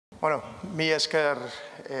Bueno, mi esker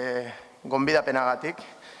gonbidapenagatik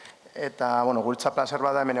eta, bueno, guretzat placer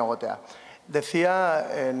bada hemen egotea.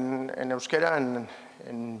 Decía en euskera, en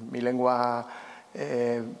mi lengua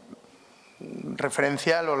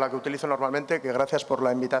referencial o la que utilizo normalmente, que gracias por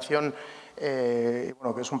la invitación,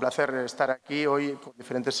 bueno, que es un placer estar aquí hoy con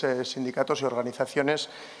diferentes sindicatos y organizaciones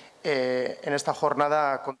en esta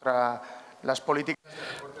jornada contra las políticas.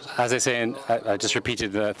 As I say, I just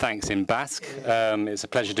repeated the thanks in Basque. It's a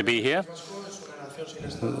pleasure to be here.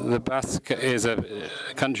 The Basque is a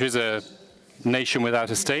nation without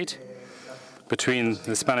a state between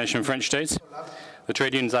the Spanish and French states. The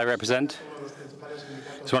trade unions I represent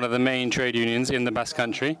is one of the main trade unions in the Basque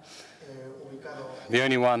country, the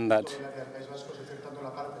only one that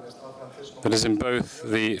is in both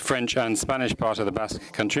the French and Spanish part of the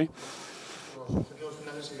Basque country.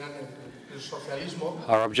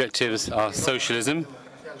 Our objectives are socialism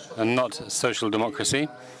and not social democracy,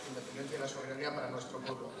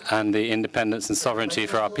 and the independence and sovereignty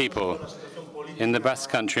for our people. In the Basque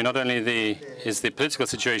country, not only is the political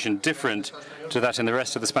situation different to that in the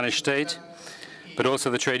rest of the Spanish state, but also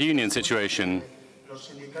the trade union situation.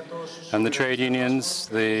 And the trade unions,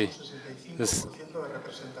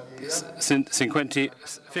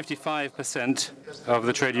 55% of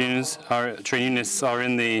the trade unionists are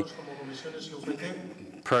in the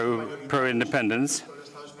pro-independence,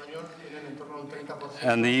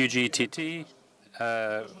 and the UGTT,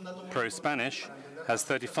 pro-Spanish, has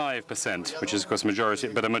 35%, which is, of course, majority,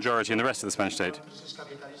 but a majority in the rest of the Spanish state.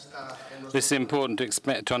 This is important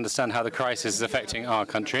to understand how the crisis is affecting our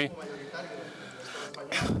country.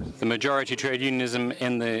 The majority trade unionism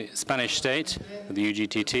in the Spanish state, the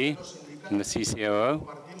UGTT, and the CCOO,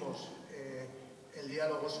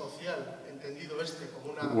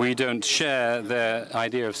 we don't share their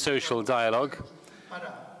idea of social dialogue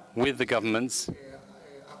with the governments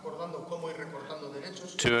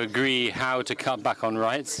to agree how to cut back on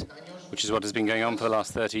rights, which is what has been going on for the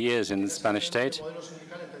last 30 years in the Spanish state.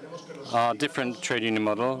 Our different trade union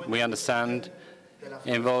model, we understand,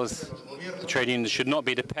 involves the trade unions should not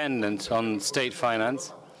be dependent on state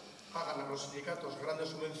finance.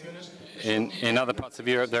 In other parts of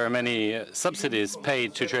Europe, there are many subsidies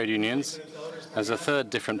paid to trade unions. As a third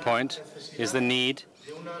different point is the need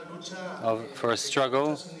for a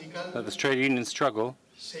struggle, that the trade union struggle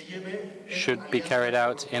should be carried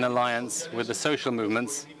out in alliance with the social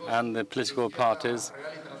movements and the political parties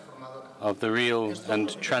of the real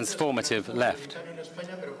and transformative left.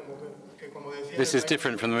 This is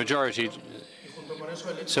different from the majority.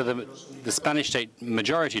 So the Spanish state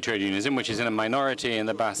majority trade unionism, which is in a minority in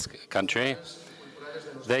the Basque country,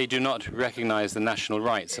 they do not recognize the national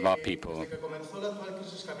rights of our people.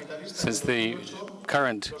 Since the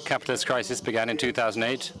current capitalist crisis began in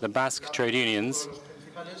 2008, the Basque trade unions,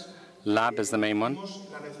 LAB is the main one,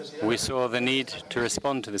 we saw the need to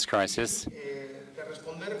respond to this crisis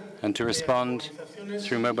and to respond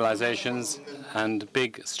through mobilizations and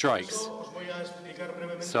big strikes.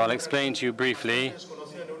 So I'll explain to you briefly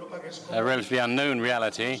a relatively unknown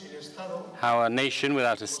reality, how a nation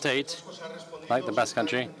without a state, like the Basque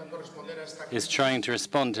country, is trying to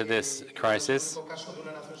respond to this crisis.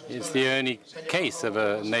 It's the only case of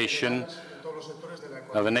a nation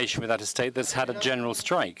without a state that's had a general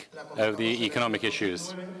strike over the economic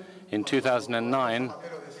issues. In 2009,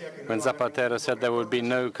 when Zapatero said there would be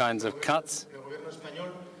no kinds of cuts,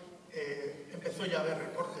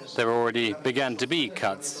 there already began to be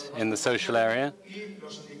cuts in the social area,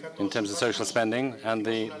 in terms of social spending, and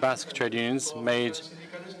the Basque trade unions made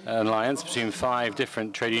an alliance between 5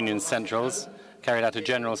 different trade union centrals, carried out a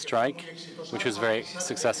general strike, which was very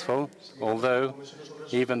successful,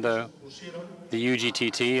 even though the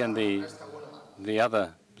UGTT and the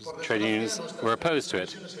other trade unions were opposed to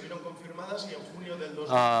it.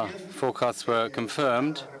 Our forecasts were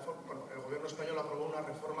confirmed.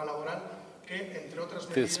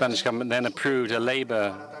 The Spanish government then approved a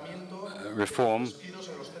labor reform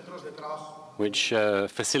which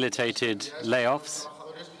facilitated layoffs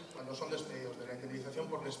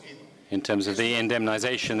in terms of the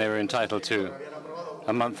indemnization they were entitled to.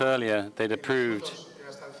 A month earlier, they'd approved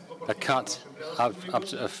a cut, up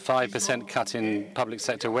to a 5% cut in public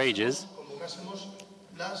sector wages.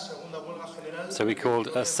 So we called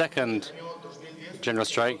a second general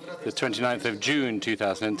strike, the 29th of June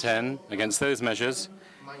 2010, against those measures,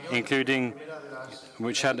 including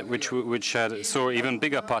which saw even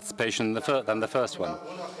bigger participation than the first one.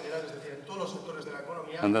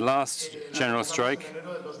 And the last general strike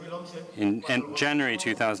in January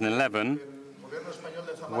 2011,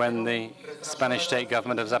 when the Spanish state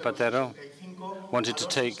government of Zapatero wanted to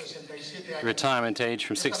take retirement age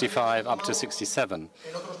from 65 up to 67.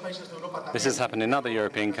 This has happened in other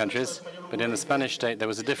European countries, but in the Spanish state there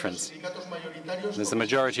was a difference. There's the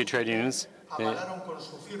majority trade unions, the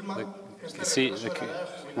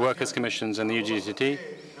workers' commissions and the UGTT,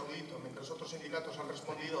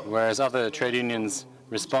 whereas other trade unions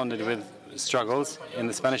responded with struggles. In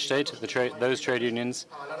the Spanish state, those trade unions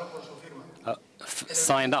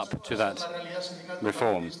signed up to that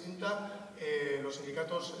reform.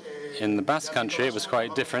 In the Basque country, it was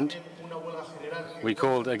quite different. We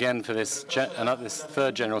called again for this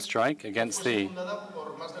third general strike against the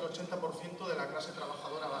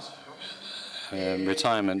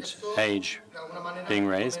retirement age being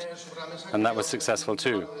raised, and that was successful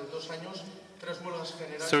too.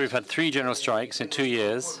 So we've had 3 general strikes in 2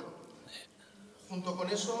 years.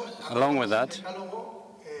 Along with that,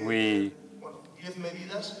 we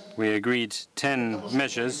agreed 10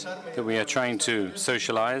 measures that we are trying to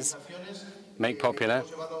socialize, make popular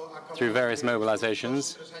through various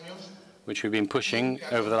mobilizations, which we've been pushing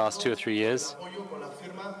over the last 2 or 3 years,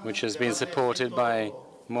 which has been supported by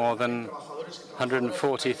more than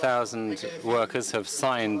 140,000 workers have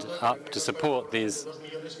signed up to support these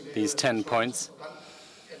 10 points.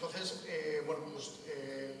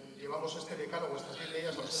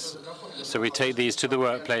 So we take these to the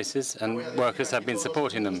workplaces, and workers have been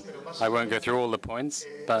supporting them. I won't go through all the points,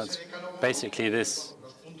 but basically this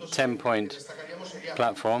 10-point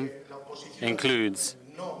platform includes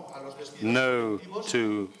no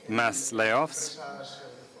to mass layoffs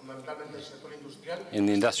in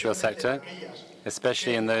the industrial sector,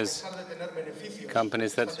 especially in those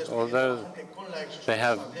companies that, although they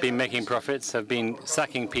have been making profits, have been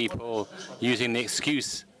sacking people using the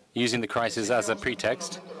crisis as a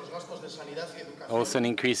pretext. Also an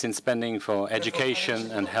increase in spending for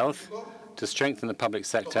education and health to strengthen the public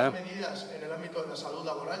sector,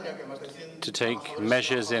 to take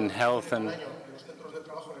measures in health, and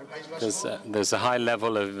there's a high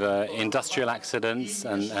level of industrial accidents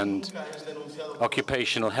and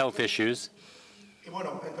occupational health issues.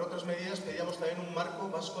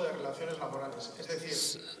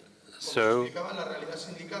 So,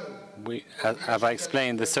 as I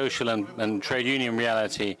explained, the social and trade union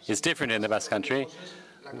reality is different in the Basque country.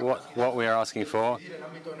 What we are asking for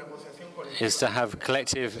is to have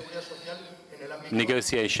collective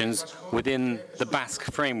negotiations within the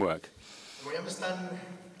Basque framework.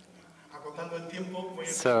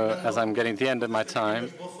 So, as I'm getting to the end of my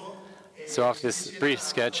time, so after this brief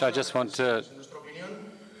sketch, I just want to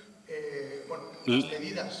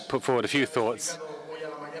put forward a few thoughts.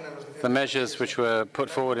 The measures which were put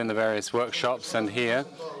forward in the various workshops and here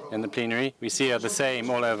in the plenary, we see are the same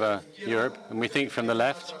all over Europe, and we think from the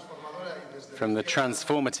left, from the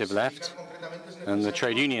transformative left and the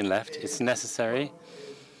trade union left, it's necessary.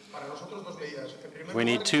 We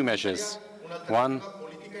need 2 measures. One,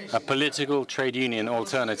 a political trade union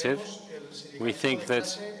alternative. We think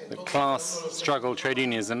that the class struggle trade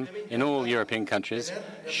unionism in all European countries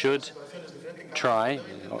should try,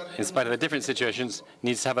 in spite of the different situations,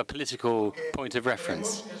 needs to have a political point of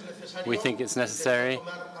reference. We think it's necessary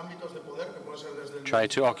to try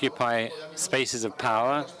to occupy spaces of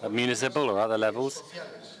power at municipal or other levels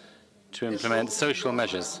to implement social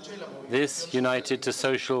measures. This united to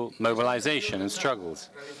social mobilization and struggles.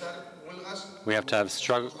 We have to have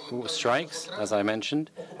strikes, as I mentioned,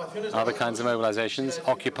 other kinds of mobilizations,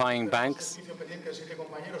 occupying banks.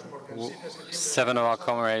 7 of our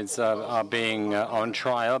comrades are being on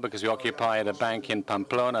trial because we occupied a bank in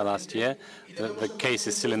Pamplona last year. The case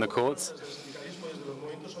is still in the courts.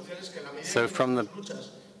 So from the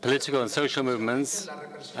political and social movements,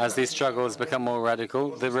 as these struggles become more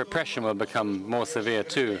radical, the repression will become more severe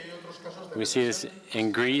too. We see this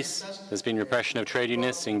in Greece. There's been repression of trade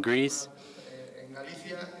unionists in Greece.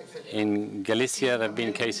 In Galicia, there have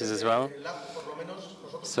been cases as well.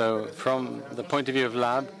 So from the point of view of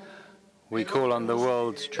LAB, we call on the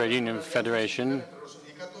World Trade Union Federation.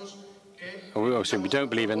 We don't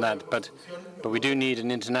believe in that, but we do need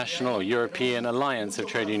an international or European alliance of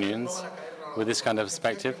trade unions with this kind of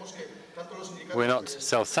perspective. We're not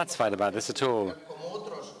self-satisfied about this at all.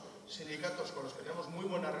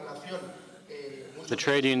 The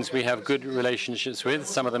trade unions we have good relationships with,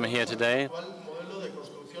 some of them are here today.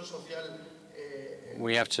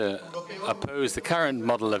 We have to oppose the current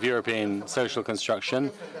model of European social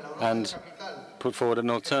construction and put forward an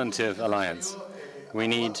alternative alliance. We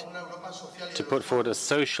need to put forward a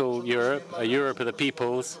social Europe, a Europe of the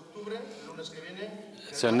peoples.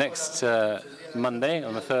 So next Monday,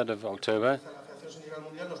 on the 3rd of October,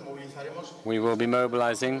 we will be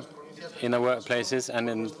mobilizing in the workplaces and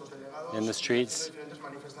in the streets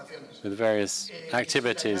with various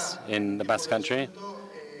activities in the Basque Country.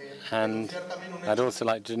 And I'd also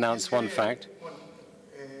like to denounce one fact.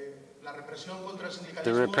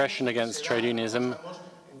 The repression against trade unionism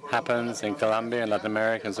happens in Colombia and Latin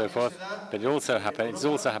America and so forth, but it's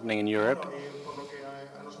also happening in Europe.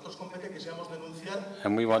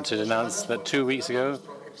 And we want to denounce that 2 weeks ago,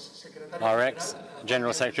 our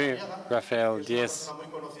ex-General Secretary, Rafael Díaz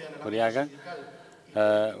Uriaga,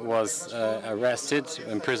 was arrested,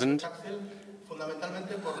 imprisoned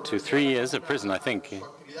to 3 years of prison, I think.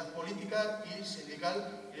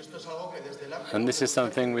 And this is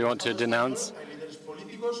something we want to denounce.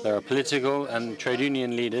 There are political and trade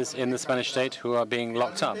union leaders in the Spanish state who are being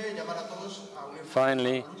locked up.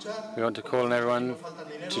 Finally, we want to call on everyone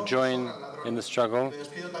to join in the struggle.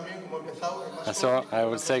 So I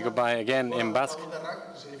would say goodbye again in Basque,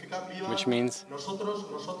 which means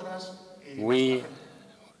we,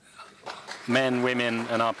 men, women,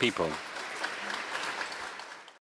 and our people.